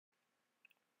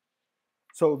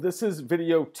So this is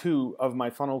video 2 of my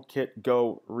FunnelKit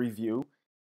Go review.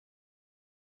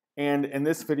 And in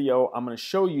this video, I'm going to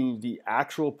show you the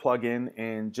actual plugin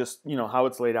and just, how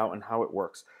it's laid out and how it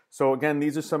works. So again,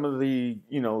 these are some of the,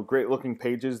 great looking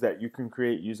pages that you can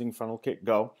create using FunnelKit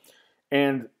Go.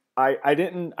 And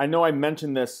I know I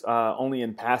mentioned this only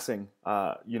in passing,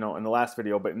 in the last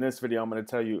video, but in this video, I'm going to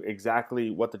tell you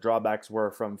exactly what the drawbacks were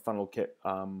from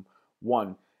FunnelKit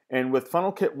 1. And with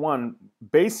FunnelKit 1,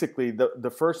 basically the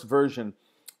first version,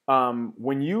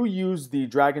 when you use the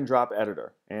drag and drop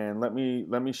editor, and let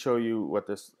me show you what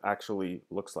this actually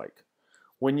looks like.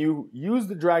 When you use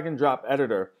the drag and drop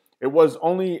editor, it was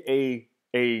only a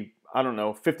I don't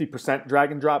know, 50%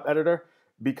 drag and drop editor,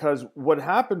 because what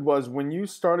happened was when you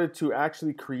started to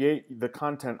actually create the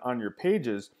content on your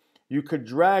pages, you could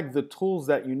drag the tools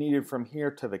that you needed from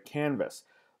here to the canvas.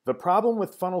 The problem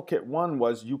with FunnelKit 1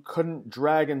 was you couldn't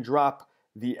drag and drop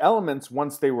the elements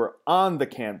once they were on the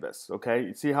canvas. Okay,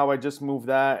 you see how I just moved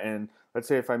that, and let's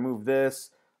say if I move this,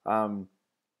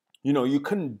 you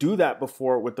couldn't do that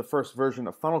before with the first version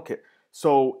of FunnelKit.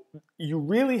 So you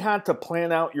really had to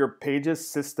plan out your pages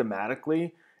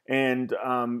systematically. And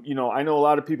I know a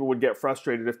lot of people would get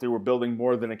frustrated if they were building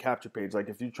more than a capture page. Like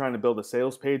if you're trying to build a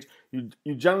sales page,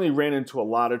 you generally ran into a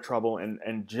lot of trouble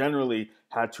and generally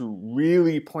had to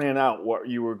really plan out what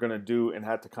you were going to do and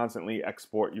had to constantly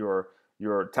export your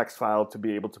text file to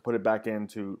be able to put it back in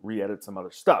to re-edit some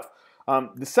other stuff.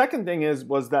 The second thing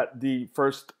was that the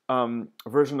first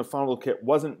version of FunnelKit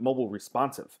wasn't mobile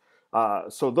responsive.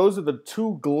 So those are the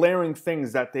two glaring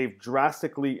things that they've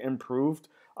drastically improved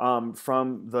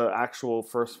from the actual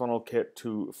first FunnelKit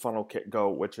to FunnelKit Go,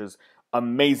 which is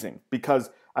amazing, because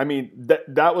I mean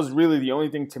that was really the only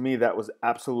thing to me that was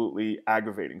absolutely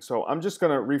aggravating. So I'm just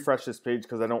gonna refresh this page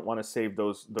because I don't want to save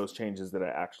those changes that I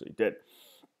actually did.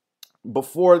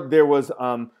 Before there was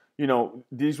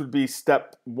these would be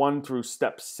step 1 through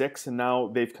step 6, and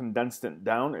now they've condensed it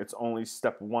down. It's only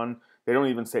step 1. They don't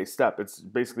even say step. It's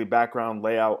basically background,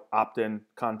 layout, opt-in,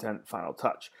 content, final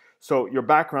touch. So your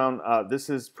background, this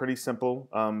is pretty simple.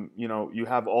 You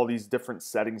have all these different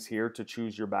settings here to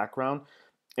choose your background.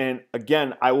 And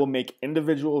again, I will make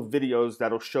individual videos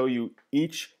that'll show you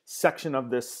each section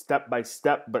of this step by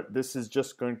step, but this is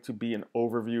just going to be an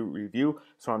overview review.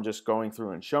 So I'm just going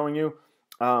through and showing you.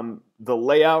 The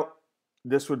layout,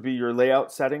 this would be your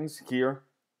layout settings here.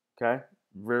 Okay,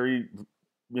 very,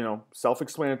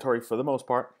 self-explanatory for the most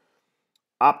part.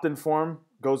 Opt-in form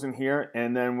goes in here,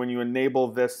 and then when you enable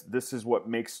this, this is what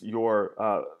makes your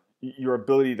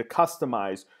ability to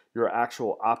customize your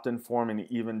actual opt-in form, and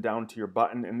even down to your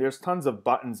button. And there's tons of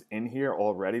buttons in here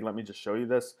already. Let me just show you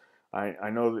this. I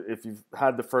know that if you've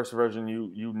had the first version,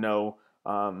 you know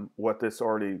what this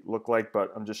already looked like,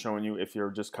 but I'm just showing you if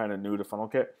you're just kind of new to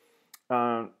FunnelKit.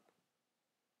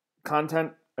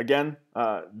 Content, again,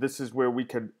 this is where we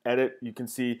could edit. You can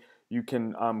see you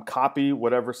can copy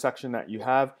whatever section that you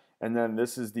have, and then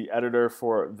this is the editor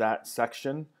for that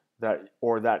section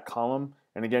or that column.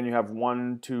 And again, you have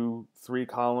 1, 2, 3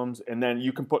 columns, and then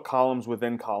you can put columns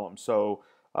within columns. So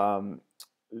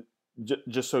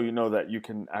just so you know that you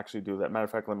can actually do that. Matter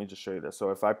of fact, let me just show you this.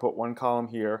 So if I put one column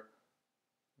here,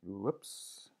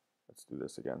 whoops, let's do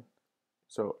this again.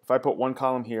 So if I put one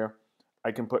column here,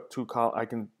 I can put two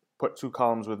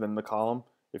columns within the column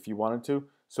if you wanted to.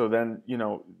 So then,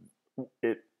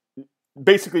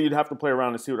 basically you'd have to play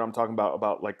around and see what I'm talking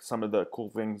about like some of the cool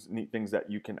things, neat things that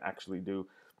you can actually do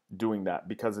doing that,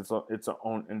 because it's its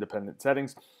own independent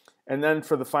settings. And then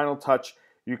for the final touch,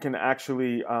 you can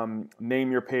actually name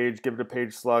your page, give it a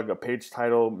page slug, a page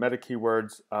title, meta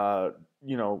keywords,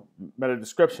 meta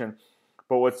description.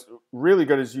 But what's really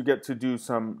good is you get to do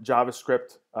some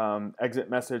JavaScript exit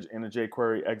message and a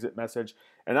jQuery exit message.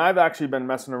 And I've actually been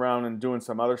messing around and doing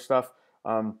some other stuff.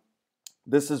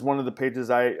 This is one of the pages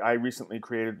I recently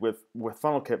created with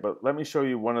FunnelKit, but let me show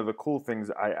you one of the cool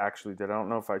things I actually did. I don't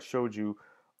know if I showed you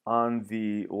on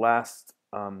the last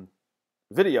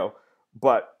video,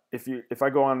 but if I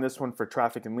go on this one for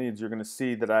traffic and leads, you're going to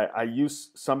see that I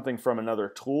use something from another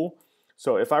tool.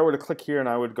 So if I were to click here and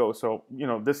I would go, so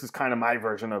this is kind of my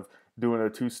version of doing a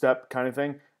 2-step kind of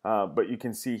thing, but you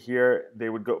can see here they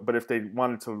would go, but if they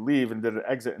wanted to leave and did an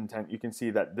exit intent, you can see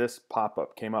that this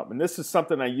pop-up came up. And this is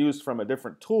something I used from a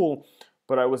different tool,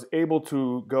 but I was able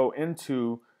to go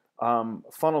into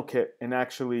FunnelKit and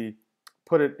actually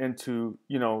put it into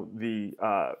the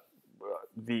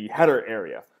header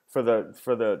area for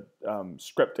the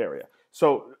script area.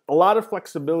 So a lot of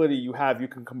flexibility you have. You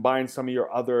can combine some of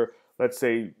your other, let's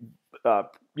say,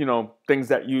 things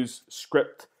that use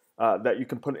script that you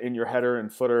can put in your header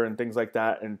and footer and things like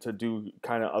that, and to do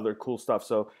kind of other cool stuff.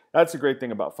 So that's a great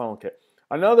thing about FunnelKit.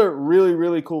 Another really,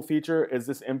 really cool feature is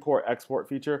this import export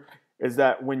feature, is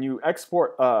that when you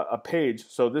export a page,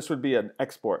 so this would be an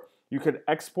export, you could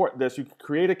export this, you could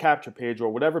create a capture page or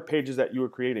whatever pages that you were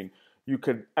creating, you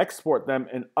could export them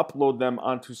and upload them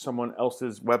onto someone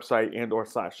else's website and or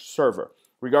 / server,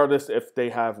 regardless if they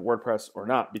have WordPress or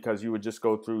not, because you would just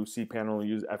go through cPanel,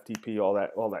 use FTP, all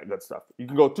that good stuff. You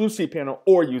can go through cPanel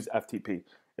or use FTP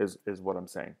is what I'm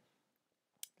saying.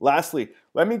 Lastly,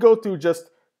 let me go through just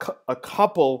a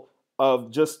couple of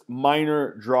just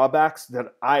minor drawbacks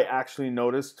that I actually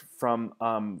noticed from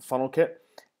FunnelKit.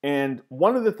 And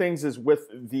one of the things is with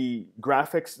the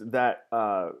graphics that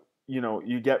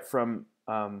you get from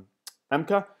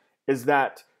Emka, is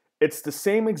that it's the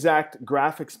same exact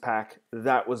graphics pack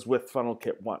that was with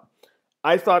FunnelKit 1.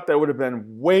 I thought there would have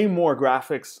been way more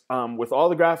graphics with all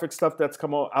the graphic stuff that's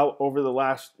come out over the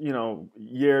last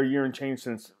year and change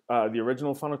since the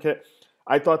original FunnelKit.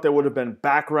 I thought there would have been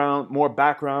more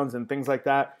backgrounds and things like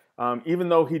that. Even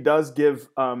though he does give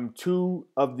 2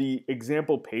 of the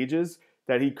example pages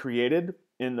that he created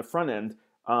in the front end,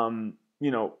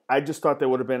 I just thought there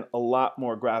would have been a lot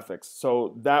more graphics.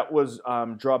 So that was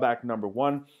drawback number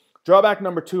 1. Drawback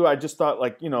number 2, I just thought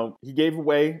he gave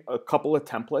away a couple of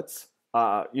templates,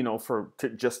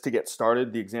 just to get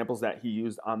started, the examples that he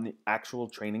used on the actual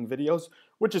training videos,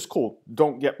 which is cool.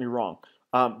 Don't get me wrong.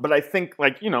 But I think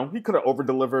he could have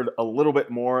over-delivered a little bit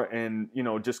more, and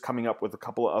just coming up with a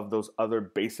couple of those other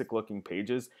basic-looking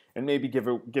pages, and maybe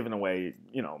giving away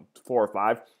 4 or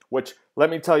 5. Which, let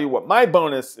me tell you what my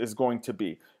bonus is going to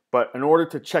be. But in order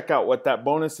to check out what that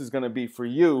bonus is going to be for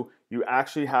you, you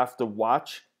actually have to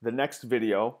watch the next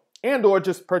video, and or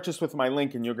just purchase with my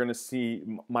link, and you're going to see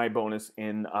my bonus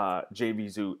in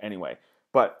JVZoo anyway.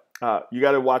 But you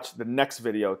got to watch the next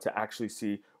video to actually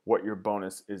see what your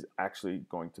bonus is actually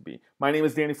going to be. My name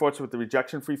is Danny Fortz with the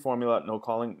rejection-free formula: no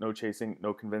calling, no chasing,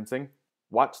 no convincing.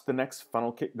 Watch the next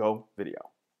FunnelKit Go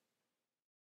video.